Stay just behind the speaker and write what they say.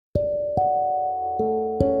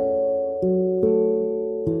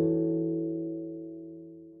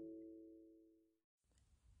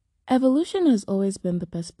Evolution has always been the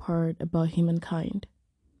best part about humankind.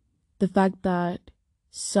 The fact that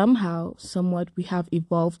somehow, somewhat, we have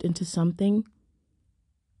evolved into something,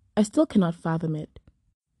 I still cannot fathom it.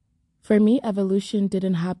 For me, evolution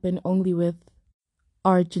didn't happen only with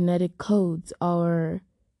our genetic codes, our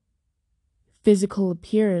physical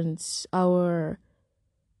appearance, our,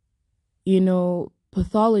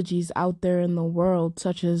 pathologies out there in the world,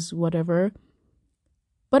 such as whatever.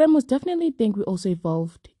 But I most definitely think we also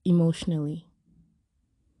evolved emotionally.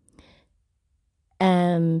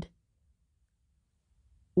 And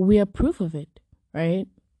we are proof of it, right?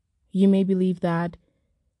 You may believe that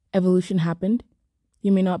evolution happened.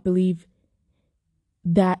 You may not believe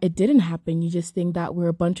that it didn't happen. You just think that we're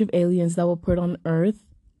a bunch of aliens that were put on Earth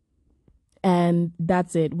and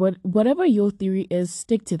that's it. Whatever your theory is,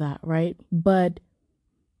 stick to that, right? But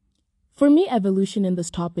for me, evolution in this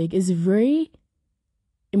topic is very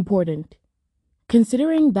important,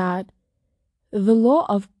 considering that the law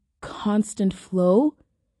of constant flow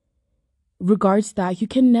regards that you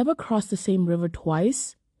can never cross the same river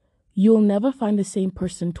twice. You'll never find the same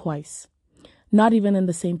person twice, not even in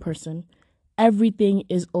the same person. Everything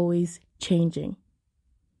is always changing.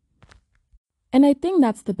 And I think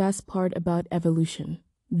that's the best part about evolution,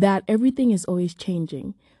 that everything is always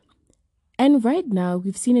changing. And right now,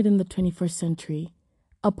 we've seen it in the 21st century.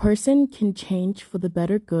 A person can change for the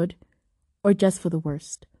better good or just for the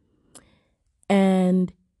worst.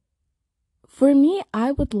 And for me,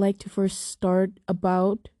 I would like to first start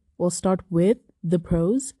with the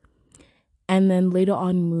pros and then later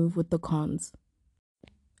on move with the cons.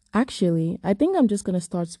 Actually, I think I'm just going to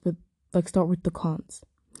start with the cons.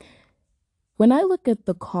 When I look at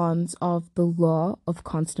the cons of the law of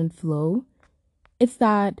constant flow, it's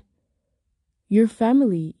that your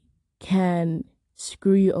family can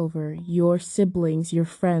screw you over. Your siblings, your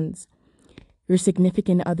friends, your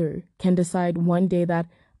significant other can decide one day that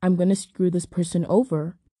I'm going to screw this person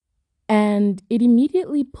over. And it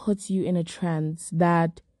immediately puts you in a trance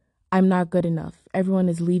that I'm not good enough. Everyone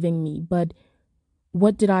is leaving me. But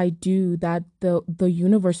what did I do that the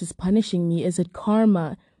universe is punishing me? Is it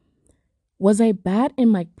karma? Was I bad in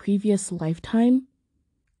my previous lifetime?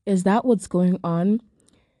 Is that what's going on?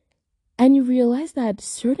 And you realize that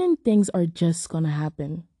certain things are just going to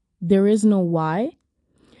happen. There is no why.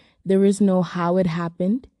 There is no how it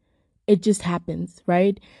happened. It just happens,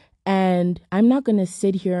 right? And I'm not going to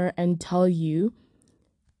sit here and tell you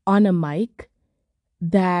on a mic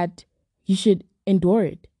that you should endure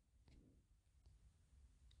it.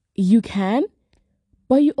 You can,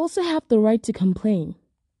 but you also have the right to complain.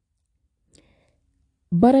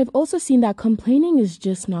 But I've also seen that complaining is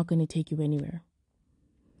just not going to take you anywhere.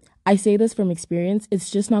 I say this from experience.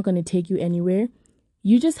 It's just not going to take you anywhere.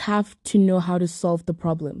 You just have to know how to solve the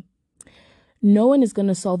problem. No one is going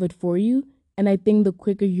to solve it for you. And I think the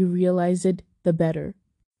quicker you realize it, the better.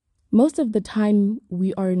 Most of the time,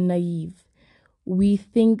 we are naive. We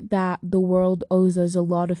think that the world owes us a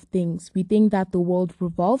lot of things. We think that the world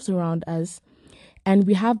revolves around us. And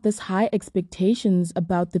we have this high expectations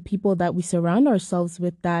about the people that we surround ourselves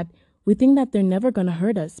with, that we think that they're never going to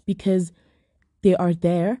hurt us because they are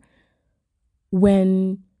there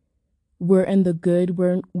when we're in the good,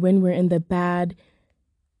 when we're in the bad.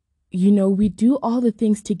 We do all the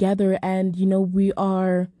things together and, we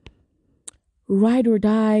are ride or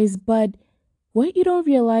dies. But what you don't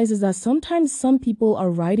realize is that sometimes some people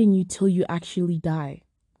are riding you till you actually die.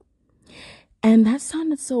 And that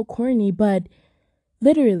sounded so corny, but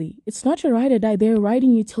literally, it's not your ride or die. They're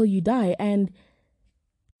riding you till you die. And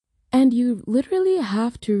you literally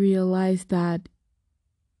have to realize that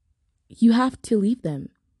you have to leave them.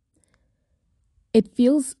 It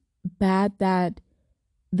feels bad that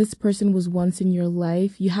this person was once in your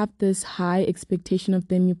life. You have this high expectation of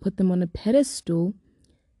them. You put them on a pedestal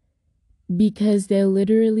because they're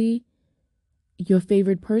literally your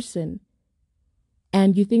favorite person.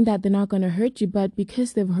 And you think that they're not going to hurt you, but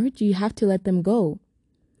because they've hurt you, you have to let them go.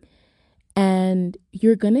 And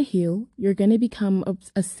you're going to heal. You're going to become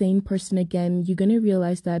a sane person again. You're going to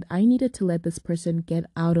realize that I needed to let this person get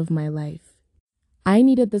out of my life. I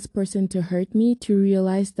needed this person to hurt me to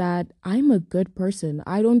realize that I'm a good person.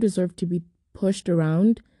 I don't deserve to be pushed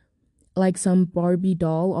around like some Barbie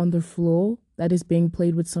doll on the floor that is being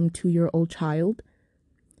played with some 2-year-old child.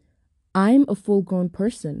 I'm a full-grown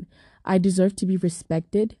person. I deserve to be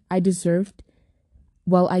respected. I deserve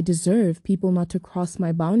people not to cross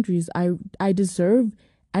my boundaries. I deserve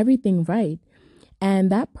everything right.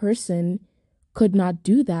 And that person could not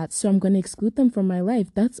do that, so I'm going to exclude them from my life.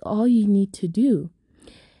 That's all you need to do.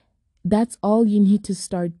 That's all you need to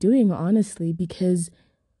start doing, honestly, because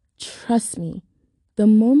trust me, The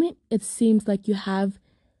moment it seems like you have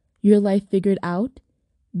your life figured out,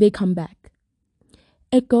 they come back.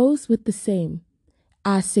 It goes with the same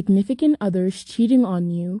as significant others cheating on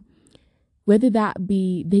you, whether that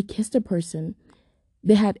be they kissed a person,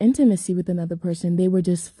 they had intimacy with another person, they were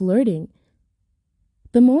just flirting.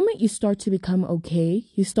 The moment you start to become okay,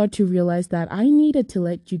 you start to realize that I needed to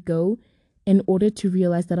let you go in order to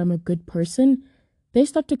realize that I'm a good person, they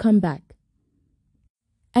start to come back.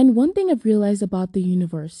 And one thing I've realized about the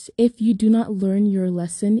universe, if you do not learn your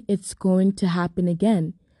lesson, it's going to happen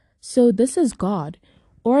again. So this is God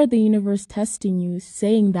or the universe testing you,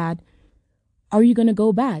 saying that, are you going to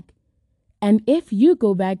go back? And if you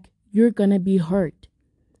go back, you're going to be hurt.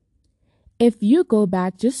 If you go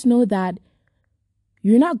back, just know that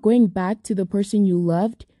you're not going back to the person you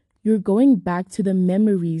loved. You're going back to the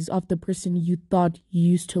memories of the person you thought you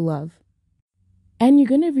used to love. And you're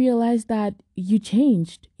going to realize that you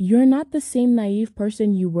changed. You're not the same naive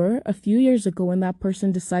person you were a few years ago when that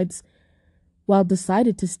person decided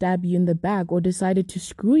to stab you in the back or decided to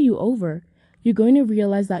screw you over. You're going to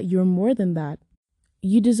realize that you're more than that.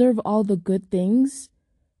 You deserve all the good things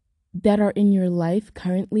that are in your life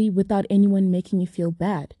currently without anyone making you feel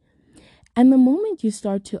bad. And the moment you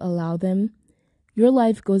start to allow them, your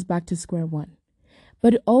life goes back to square one.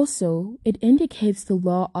 But also, it indicates the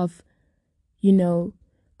law of,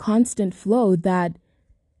 constant flow, that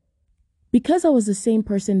because I was the same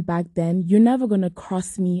person back then, you're never going to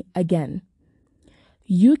cross me again.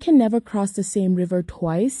 You can never cross the same river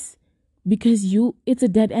twice because it's a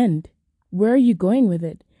dead end. Where are you going with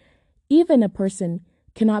it? Even a person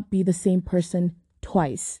cannot be the same person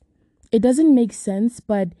twice. It doesn't make sense,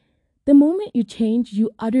 but the moment you change,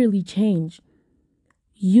 you utterly change.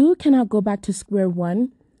 You cannot go back to square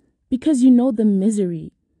one because you know the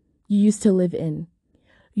misery you used to live in.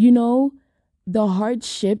 You know the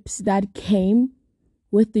hardships that came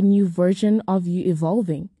with the new version of you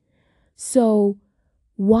evolving. So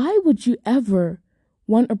why would you ever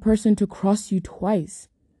want a person to cross you twice?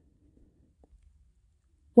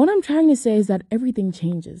 What I'm trying to say is that everything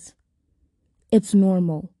changes. It's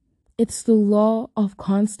normal. It's the law of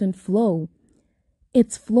constant flow.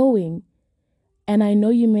 It's flowing. And I know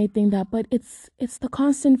you may think that, but it's the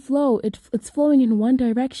constant flow. It's flowing in one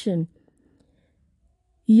direction.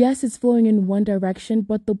 Yes, it's flowing in one direction,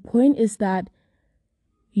 but the point is that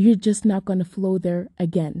you're just not going to flow there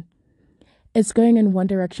again. It's going in one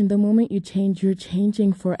direction. The moment you change, you're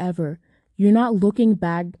changing forever. You're not looking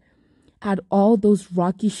back at all those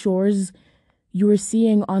rocky shores you were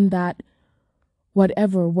seeing on that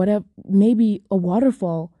whatever, maybe a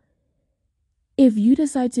waterfall. If you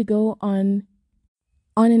decide to go on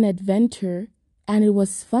an adventure and it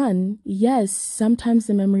was fun, yes, sometimes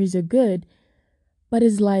the memories are good, but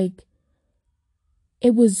it's like,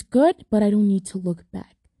 it was good, but I don't need to look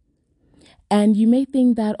back. And you may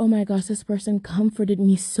think that, oh my gosh, this person comforted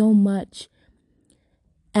me so much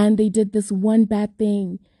and they did this one bad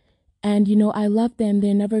thing and I love them,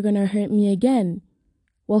 they're never gonna hurt me again.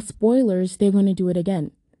 Well, spoilers, they're gonna do it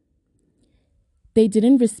again. They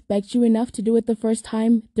didn't respect you enough to do it the first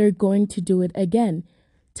time, they're going to do it again.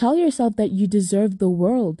 Tell yourself that you deserve the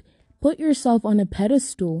world. Put yourself on a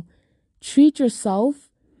pedestal. Treat yourself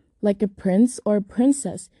like a prince or a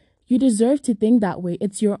princess. You deserve to think that way.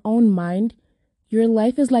 It's your own mind. Your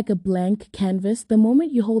life is like a blank canvas. The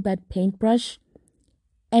moment you hold that paintbrush,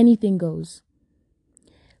 anything goes.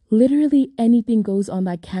 Literally anything goes on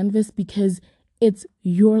that canvas because it's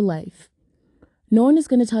your life. No one is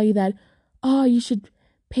going to tell you that, oh, you should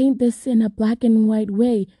paint this in a black and white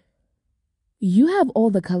way. You have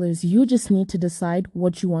all the colors. You just need to decide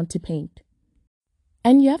what you want to paint.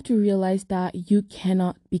 And you have to realize that you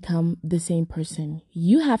cannot become the same person.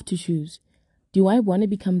 You have to choose. Do I want to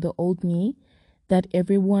become the old me that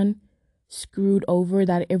everyone screwed over,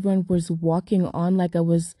 that everyone was walking on like I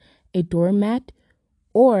was a doormat?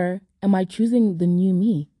 Or am I choosing the new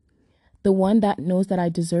me? The one that knows that I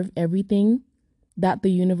deserve everything that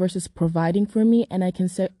the universe is providing for me, and I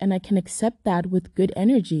can accept that with good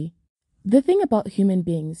energy. The thing about human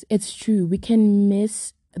beings, it's true, we can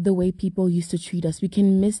miss the way people used to treat us. We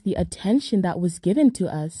can miss the attention that was given to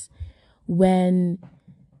us when,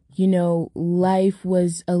 life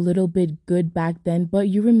was a little bit good back then. But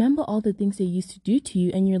you remember all the things they used to do to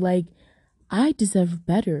you and you're like, I deserve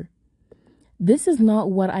better. This is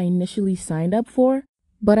not what I initially signed up for,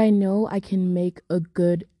 but I know I can make a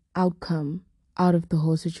good outcome out of the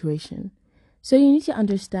whole situation. So you need to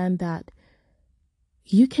understand that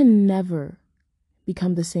you can never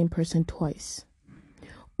become the same person twice,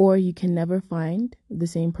 or you can never find the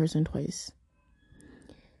same person twice.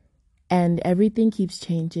 And everything keeps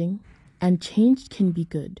changing. And change can be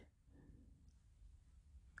good.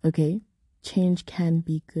 Okay? Change can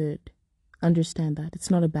be good. Understand that.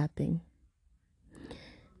 It's not a bad thing.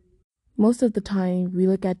 Most of the time, we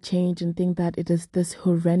look at change and think that it is this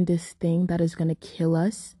horrendous thing that is going to kill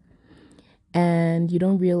us. And you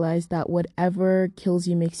don't realize that whatever kills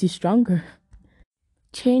you makes you stronger.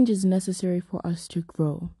 Change is necessary for us to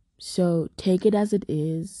grow. So take it as it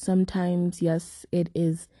is. Sometimes, yes, it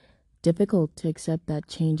is difficult to accept that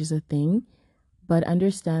change is a thing, but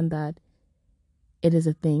understand that it is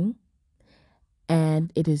a thing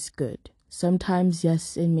and it is good. Sometimes,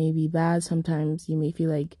 yes, it may be bad. Sometimes you may feel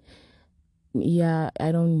like, yeah,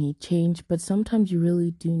 I don't need change, but sometimes you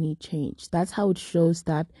really do need change. That's how it shows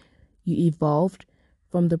that you evolved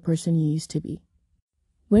from the person you used to be.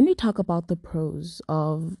 When we talk about the pros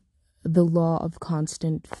of the law of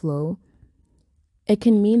constant flow, it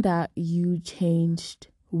can mean that you changed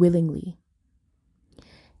willingly.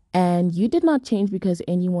 And you did not change because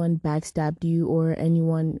anyone backstabbed you or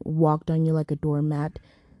anyone walked on you like a doormat.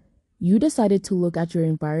 You decided to look at your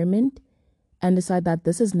environment and decide that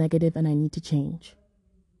this is negative and I need to change.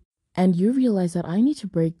 And you realize that I need to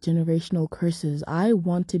break generational curses. I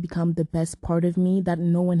want to become the best part of me that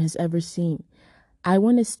no one has ever seen. I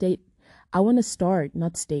want to start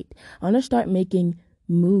making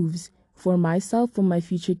moves for myself, for my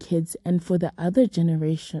future kids, and for the other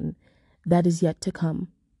generation that is yet to come.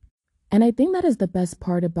 And I think that is the best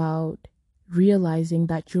part about realizing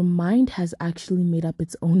that your mind has actually made up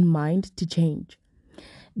its own mind to change.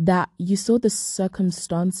 That you saw the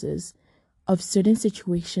circumstances of certain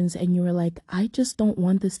situations and you were like, I just don't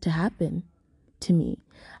want this to happen to me.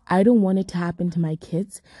 I don't want it to happen to my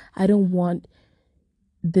kids. I don't want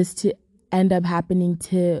this to end up happening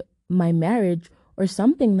to my marriage or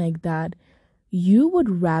something like that. You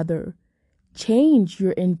would rather change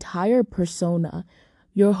your entire persona,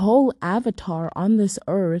 your whole avatar on this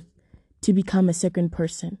earth to become a second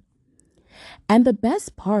person. And the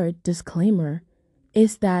best part, disclaimer,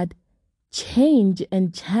 is that change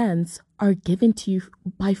and chance are given to you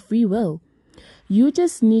by free will. You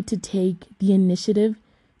just need to take the initiative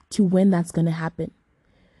to when that's going to happen.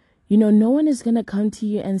 No one is going to come to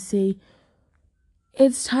you and say,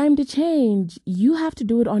 it's time to change. You have to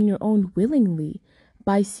do it on your own willingly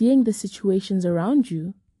by seeing the situations around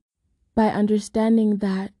you, by understanding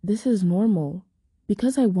that this is normal.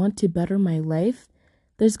 Because I want to better my life,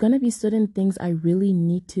 there's going to be certain things I really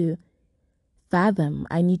need to fathom,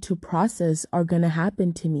 I need to process are going to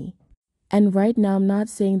happen to me. And right now, I'm not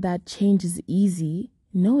saying that change is easy.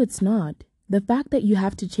 No, it's not. The fact that you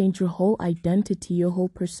have to change your whole identity, your whole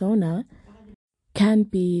persona, can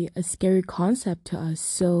be a scary concept to us.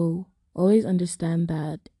 So always understand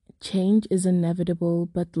that change is inevitable,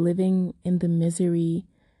 but living in the misery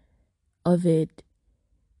of it,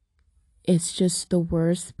 it's just the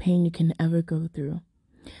worst pain you can ever go through.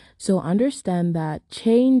 So understand that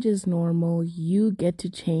change is normal. You get to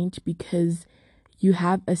change because you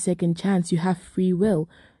have a second chance. You have free will.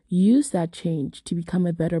 Use that change to become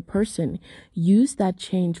a better person. Use that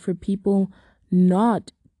change for people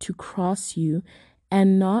not to cross you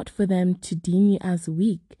and not for them to deem you as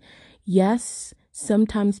weak. Yes,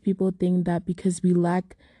 sometimes people think that because we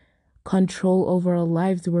lack control over our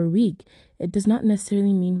lives, we're weak. It does not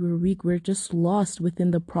necessarily mean we're weak. We're just lost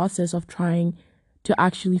within the process of trying to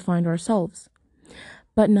actually find ourselves.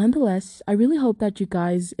 But nonetheless, I really hope that you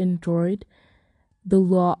guys enjoyed the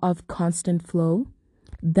law of constant flow,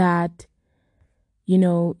 that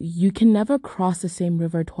you can never cross the same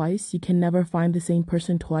river twice. You can never find the same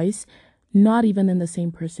person twice, not even in the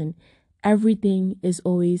same person. Everything is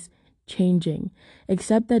always changing.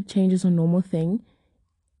 Accept that change is a normal thing.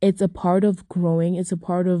 It's a part of growing. It's a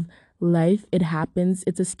part of life. It happens.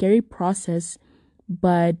 It's a scary process,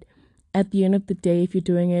 but at the end of the day, if you're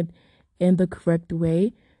doing it in the correct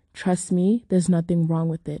way, trust me, there's nothing wrong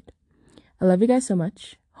with it. I love you guys so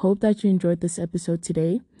much. Hope that you enjoyed this episode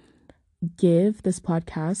today. Give this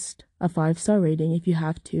podcast a 5-star rating if you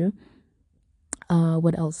have to.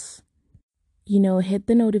 What else? Hit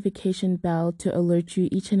the notification bell to alert you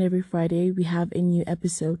each and every Friday we have a new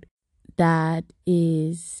episode that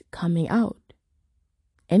is coming out.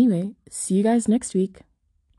 Anyway, see you guys next week.